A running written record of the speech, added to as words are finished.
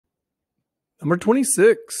Number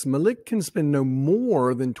 26, Malik can spend no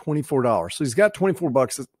more than $24. So he's got 24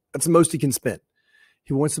 bucks. That's the most he can spend.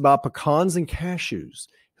 He wants to buy pecans and cashews.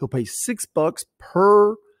 He'll pay $6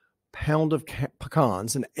 per pound of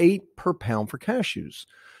pecans and $8 per pound for cashews.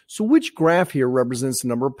 So which graph here represents the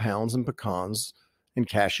number of pounds and pecans and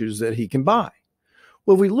cashews that he can buy?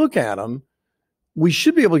 Well, if we look at them, we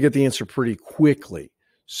should be able to get the answer pretty quickly.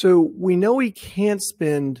 So we know he can't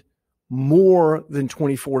spend more than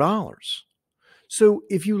 $24. So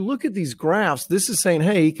if you look at these graphs, this is saying,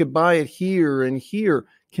 hey, he could buy it here and here.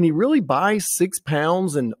 Can he really buy 6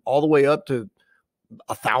 pounds and all the way up to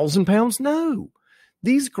 1,000 pounds? No.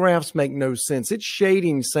 These graphs make no sense. It's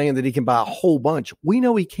shading saying that he can buy a whole bunch. We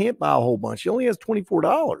know he can't buy a whole bunch. He only has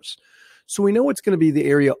 $24. So we know it's going to be the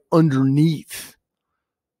area underneath.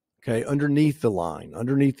 Okay, underneath the line,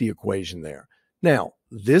 underneath the equation there. Now,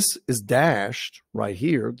 this is dashed right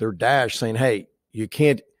here. They're dashed saying, hey, you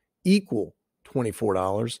can't equal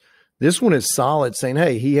 $24. This one is solid saying,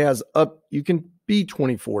 hey, he has up, you can be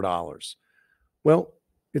 $24. Well,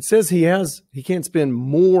 it says he can't spend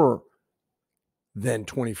more than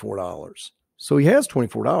 $24. So he has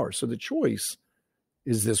 $24. So the choice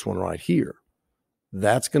is this one right here.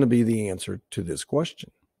 That's going to be the answer to this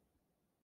question.